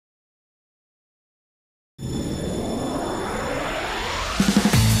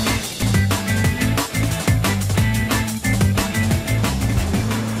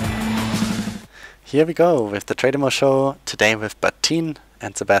Here we go with the Tradimo show, today with Ba Thien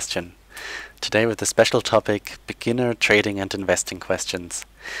and Sebastian. Today with the special topic, beginner trading and investing questions.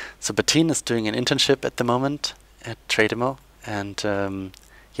 So Ba Thien is doing an internship at the moment at Tradimo, and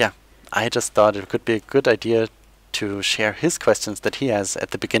yeah, I just thought it could be a good idea to share his questions that he has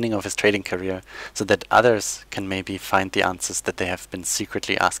at the beginning of his trading career, so that others can maybe find the answers that they have been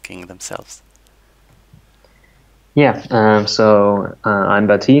secretly asking themselves. Yeah, I'm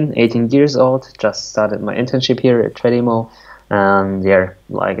Ba Thien, 18 years old, just started my internship here at Tradimo. And yeah,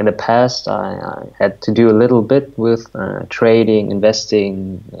 like in the past, I had to do a little bit with trading,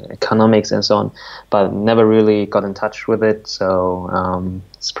 investing, economics, and so on, but never really got in touch with it. So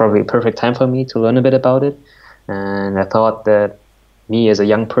it's probably a perfect time for me to learn a bit about it. And I thought that me as a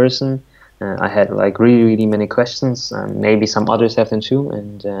young person, I had like really, really many questions, and maybe some others have them too,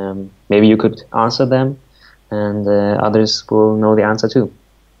 and maybe you could answer them and others will know the answer too.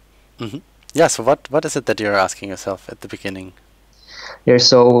 Mm-hmm. Yeah, so what is it that you're asking yourself at the beginning? There's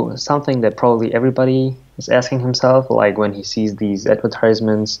so something that probably everybody is asking himself, like when he sees these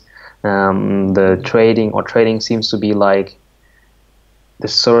advertisements, the trading seems to be like the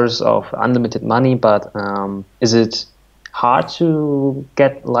source of unlimited money, but is it hard to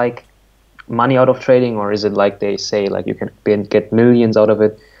get like money out of trading, or is it like they say, like you can get millions out of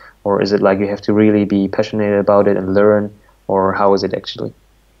it, or is it like you have to really be passionate about it and learn, or how is it actually?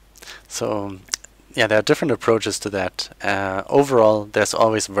 So yeah, there are different approaches to that. Overall, there's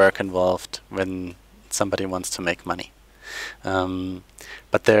always work involved when somebody wants to make money. Um,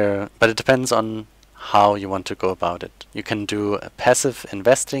 but it depends on how you want to go about it. You can do a passive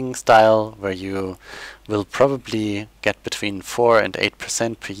investing style where you will probably get between 4 and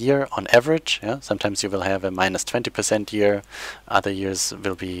 8% per year on average. Yeah? Sometimes you will have a minus 20% year, other years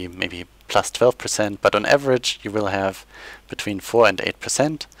will be maybe plus 12%, but on average you will have between 4 and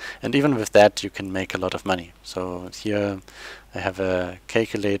 8%, and even with that you can make a lot of money. So here I have a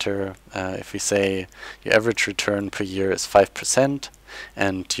calculator. If we say your average return per year is 5%,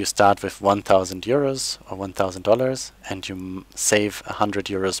 and you start with 1,000 euros or $1,000, and you save 100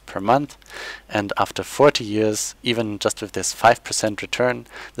 euros per month, and after 40 years, even just with this 5% return,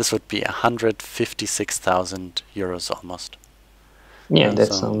 this would be 156,000 euros almost. Yeah, that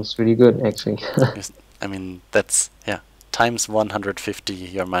So sounds really good actually. I mean, that's, yeah, times 150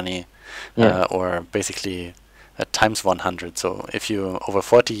 your money, Yeah. or basically times 100. So if you, over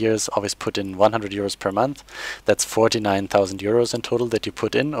 40 years, always put in 100 euros per month, that's 49,000 euros in total that you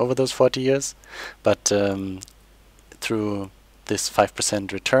put in over those 40 years. But through this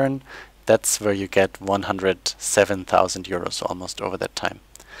 5% return, that's where you get 107,000 euros almost over that time.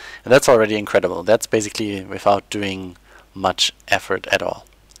 And that's already incredible. That's basically without doing much effort at all.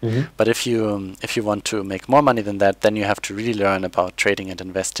 Mm-hmm. But if you want to make more money than that, then you have to really learn about trading and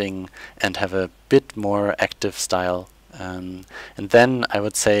investing and have a bit more active style. And then I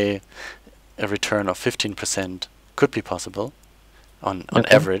would say a return of 15% could be possible on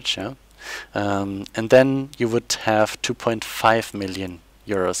Okay. average. Yeah. And then you would have 2.5 million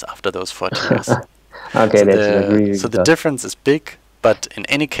euros after those 40 years. Okay, So that's like really, the really tough. difference is big, but in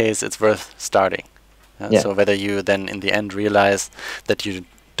any case, it's worth starting. Yeah. So whether you then in the end realize that you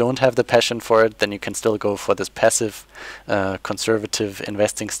don't have the passion for it, then you can still go for this passive, conservative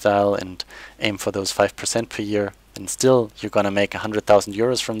investing style and aim for those 5% per year. And still, you're gonna make 100,000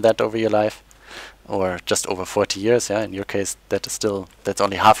 euros from that over your life, or just over 40 years. Yeah, in your case, that's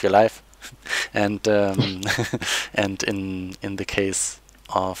only half your life. And and in the case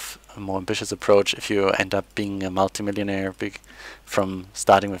of a more ambitious approach, if you end up being a multimillionaire from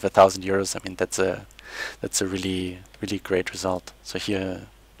starting with 1,000 euros, I mean that's a really great result. So here,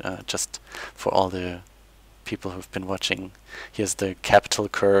 just for all the people who've been watching, here's the capital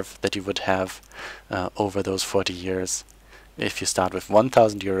curve that you would have over those 40 years. If you start with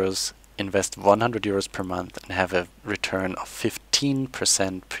 1,000 euros, invest 100 euros per month, and have a return of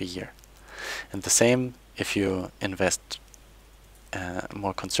 15% per year. And the same if you invest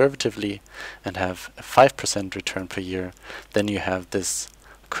more conservatively and have a 5% return per year, then you have this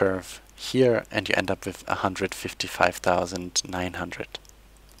curve here and you end up with 155,900.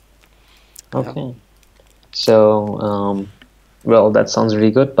 Okay. So, well, that sounds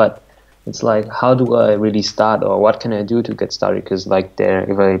really good, but it's like, how do I really start, or what can I do to get started? Because like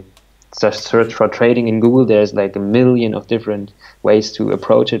if I just search for trading in Google, there's like a million of different ways to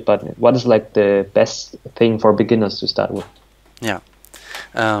approach it. But what is like the best thing for beginners to start with? Yeah.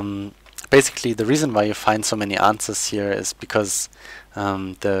 Basically, the reason why you find so many answers here is because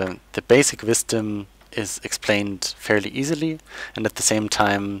the basic wisdom is explained fairly easily, and at the same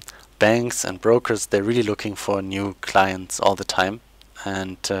time, banks and brokers, they're really looking for new clients all the time.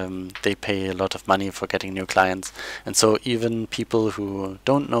 and they pay a lot of money for getting new clients. And so even people who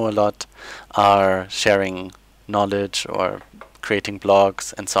don't know a lot are sharing knowledge or creating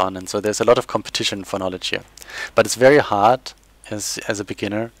blogs and so on. And so there's a lot of competition for knowledge here. But it's very hard as a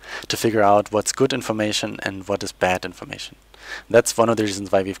beginner to figure out what's good information and what is bad information. That's one of the reasons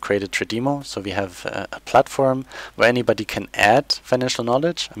why we've created Tradimo. So we have a platform where anybody can add financial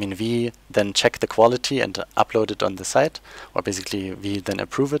knowledge. I mean, we then check the quality and upload it on the site, or basically we then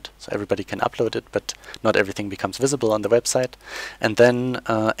approve it. So everybody can upload it, but not everything becomes visible on the website. And then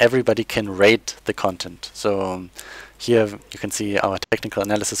everybody can rate the content. So here you can see our technical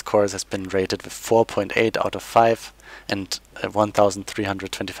analysis course has been rated with 4.8 out of 5. And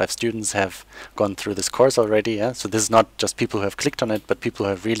 1,325 students have gone through this course already. Yeah? So this is not just people who have clicked on it, but people who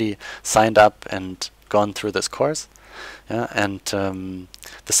have really signed up and gone through this course. Yeah? And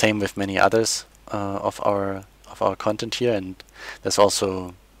the same with many others of our content here. And there's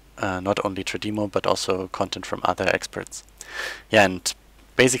also not only Tradimo, but also content from other experts. Yeah, and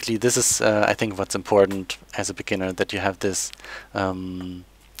basically this is I think what's important as a beginner, that you have this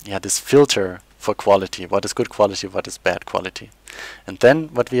this filter for quality. What is good quality, what is bad quality. And then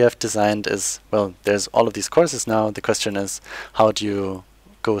what we have designed is, well, there's all of these courses now. The question is, how do you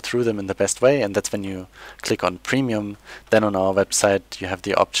go through them in the best way? And that's when you click on premium. Then on our website you have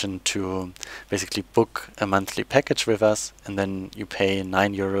the option to basically book a monthly package with us, and then you pay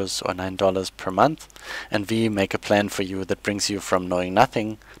 €9 or $9 per month, and we make a plan for you that brings you from knowing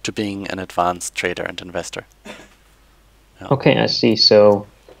nothing to being an advanced trader and investor. Yeah. Okay, I see. So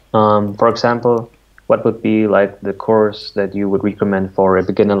for example, what would be like the course that you would recommend for a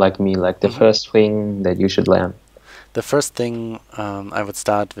beginner like me, like the first thing that you should learn? The first thing I would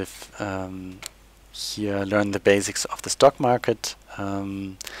start with here, learn the basics of the stock market,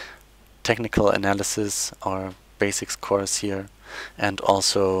 technical analysis or basics course here, and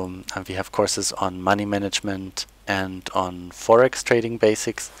also we have courses on money management and on forex trading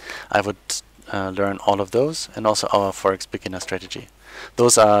basics. I would learn all of those, and also our forex beginner strategy.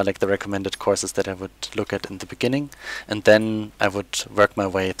 Those are like the recommended courses that I would look at in the beginning, and then I would work my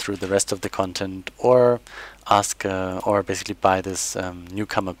way through the rest of the content, or ask or basically buy this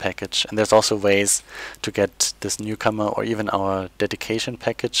newcomer package. And there's also ways to get this newcomer or even our dedication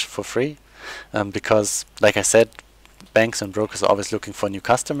package for free, because like I said, banks and brokers are always looking for new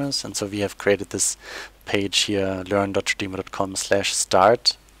customers, and so we have created this page here,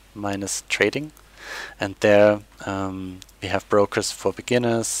 learn.tradimo.com/start-trading. And there we have brokers for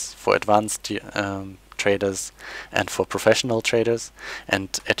beginners, for advanced traders, and for professional traders.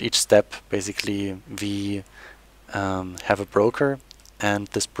 And at each step, basically, we have a broker. And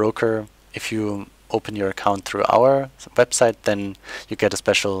this broker, if you open your account through our website, then you get a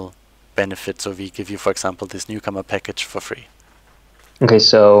special benefit. So we give you, for example, this newcomer package for free. Okay,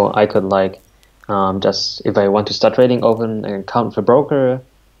 so I could like just, if I want to start trading, open an account with a broker,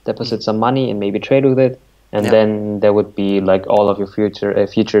 deposit some money and maybe trade with it, and then there would be like all of your future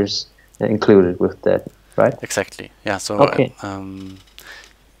features included with that, right? Exactly. Yeah. So okay.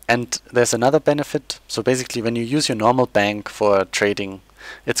 And there's another benefit. So basically, when you use your normal bank for trading,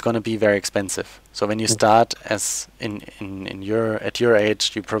 it's going to be very expensive. So when you start as at your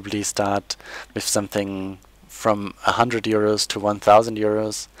age, you probably start with something from €100 to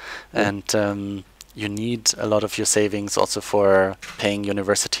 €1,000, and you need a lot of your savings also for paying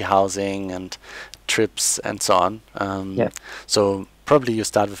university housing and trips and so on. So probably you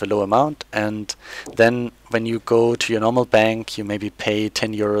start with a low amount, and then when you go to your normal bank, you maybe pay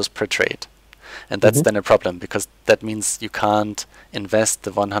 €10 per trade. And that's then a problem, because that means you can't invest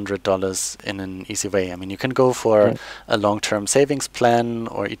the $100 in an easy way. I mean, you can go for a long-term savings plan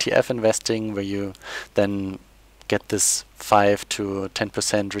or ETF investing, where you then get this 5 to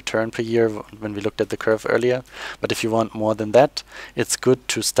 10% return per year when we looked at the curve earlier. But if you want more than that, it's good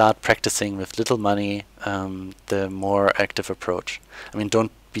to start practicing with little money, the more active approach. I mean,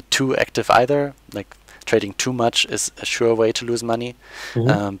 don't be too active either. Like, trading too much is a sure way to lose money.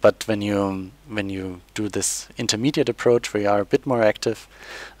 But when you do this intermediate approach where you are a bit more active,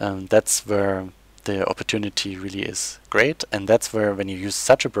 that's where the opportunity really is great. And that's where, when you use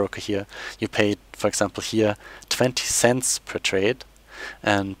such a broker here, you pay, for example, here 20 cents per trade,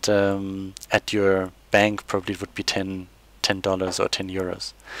 and at your bank probably it would be $10 or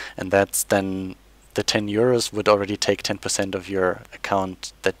 €10. And that's then the €10 would already take 10% of your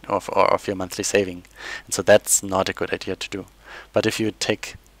account of your monthly saving. And so that's not a good idea to do. But if you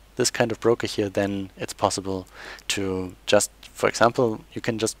take this kind of broker here, then it's possible to just, for example, you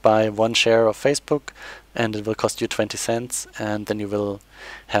can just buy one share of Facebook, and it will cost you 20 cents, and then you will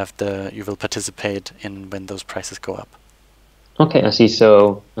participate in when those prices go up. Okay, I see.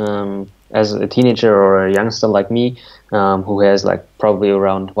 So, as a teenager or a youngster like me, who has like probably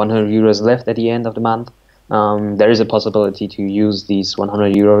around 100 euros left at the end of the month, there is a possibility to use these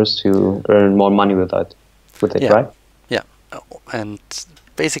 100 euros to earn more money with it, Yeah, right? yeah. And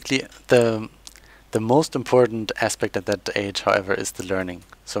basically, the most important aspect at that age, however, is the learning.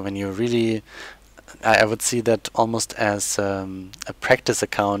 So when you really, I would see that almost as a practice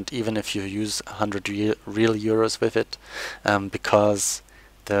account, even if you use 100 real euros with it, because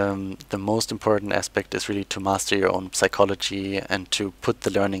the most important aspect is really to master your own psychology and to put the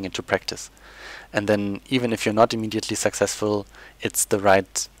learning into practice. And then even if you're not immediately successful, it's the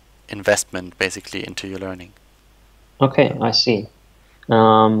right investment basically into your learning. Okay, I see.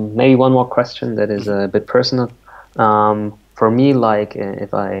 Maybe one more question that is Mhm. a bit personal. For me, like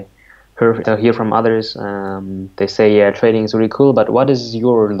if I hear from others, they say, yeah, trading is really cool, but what is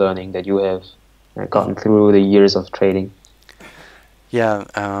your learning that you have Mhm. gotten through the years of trading? Yeah,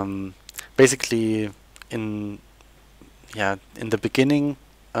 basically in in the beginning,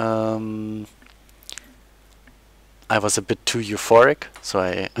 um, I was a bit too euphoric, so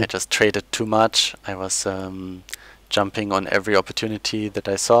I just traded too much. I was jumping on every opportunity that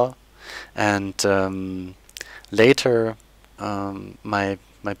I saw, and later,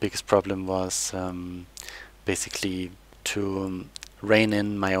 my biggest problem was basically to rein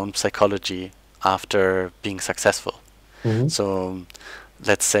in my own psychology after being successful. Mm-hmm. So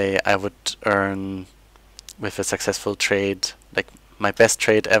let's say I would earn with a successful trade, like my best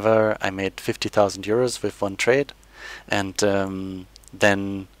trade ever, I made 50,000 euros with one trade, and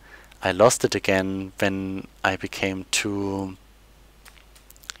then I lost it again when I became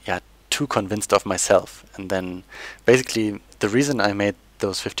yeah, too convinced of myself. And then basically the reason I made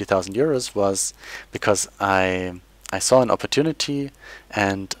those 50,000 euros was because I saw an opportunity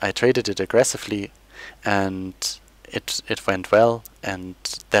and I traded it aggressively, and it went well. And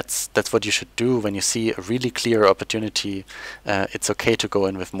that's what you should do when you see a really clear opportunity. It's okay to go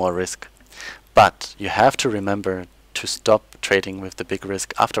in with more risk, but you have to remember to stop trading with the big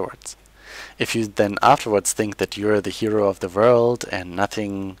risk afterwards. If you then afterwards think that you're the hero of the world and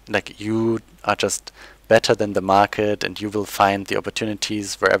nothing, like you are just better than the market and you will find the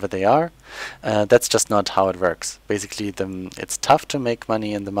opportunities wherever they are, that's just not how it works. Basically, it's tough to make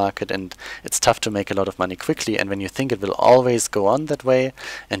money in the market, and it's tough to make a lot of money quickly. And when you think it will always go on that way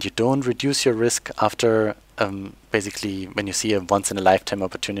and you don't reduce your risk after basically when you see a once in a lifetime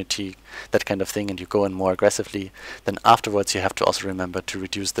opportunity, that kind of thing, and you go in more aggressively, then afterwards you have to also remember to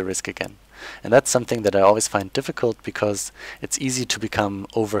reduce the risk again. And that's something that I always find difficult because it's easy to become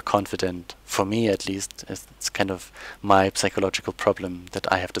overconfident. For me, at least, it's kind of my psychological problem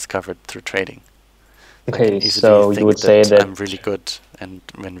that I have discovered through trading. I Okay, can easily so you would think say that I'm that. really good, and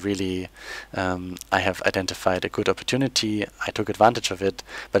when really I have identified a good opportunity, I took advantage of it.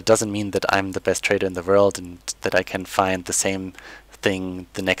 But it doesn't mean that I'm the best trader in the world and that I can find the same thing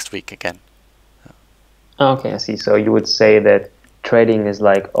the next week again. Okay, I see. So you would say that trading is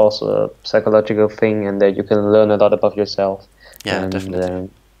like also a psychological thing, and that you can learn a lot about yourself. Yeah, And definitely.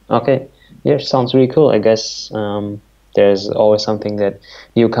 okay, yeah, sounds really cool. I guess there's always something that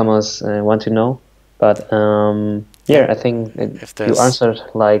newcomers want to know. But Yeah, yeah, I think that if you there's answered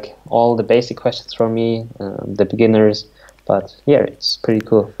like all the basic questions for me, the beginners. But yeah, it's pretty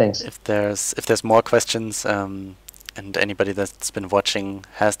cool. Thanks. if there's more questions, and anybody that's been watching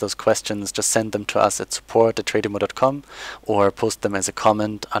has those questions, just send them to us at support@tradimo.com or post them as a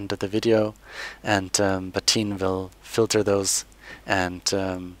comment under the video, and Ba Thien will filter those. And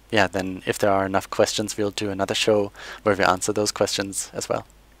yeah, then if there are enough questions, we'll do another show where we answer those questions as well.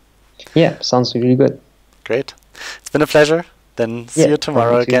 Yeah, sounds really good. Great. It's been a pleasure. Then see Yeah, you for me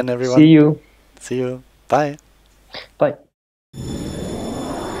tomorrow too. again, See everyone. you. See you. Bye. Bye.